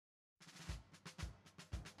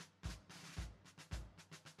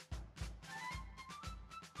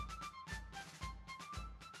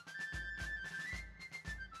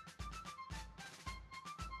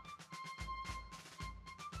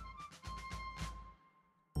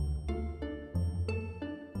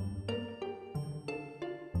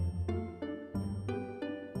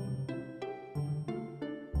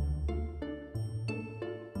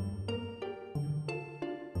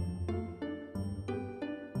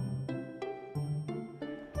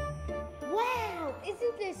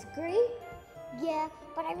Isn't this great? Yeah,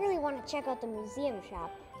 but I really want to check out the museum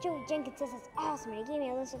shop. Joey Jenkins says it's awesome and he gave me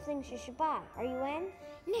a list of things you should buy. Are you in?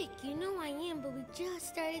 Nick, you know I am, but we just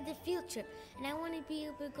started the field trip, and I want to be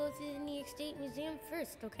able to go to the New York State Museum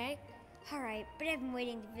first, okay? Alright, but I've been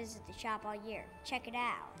waiting to visit the shop all year. Check it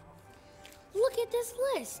out. Look at this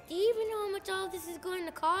list. Do you even know how much all this is going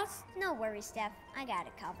to cost? No worries, Steph. I got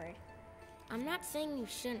it covered. I'm not saying you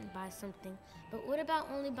shouldn't buy something, but what about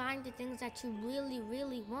only buying the things that you really,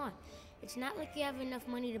 really want? It's not like you have enough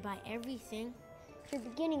money to buy everything. You're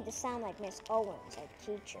beginning to sound like Miss Owens, our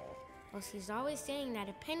teacher. Well, she's always saying that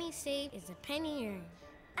a penny saved is a penny earned.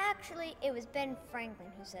 Actually, it was Ben Franklin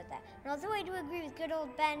who said that. And although I do agree with good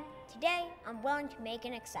old Ben, today I'm willing to make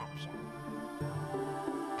an exception.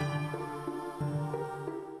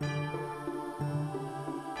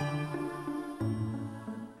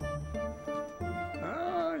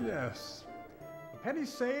 Yes. A penny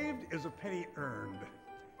saved is a penny earned.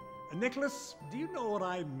 Nicholas, do you know what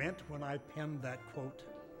I meant when I penned that quote?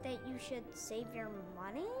 That you should save your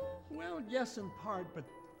money? Well, yes, in part, but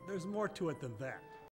there's more to it than that.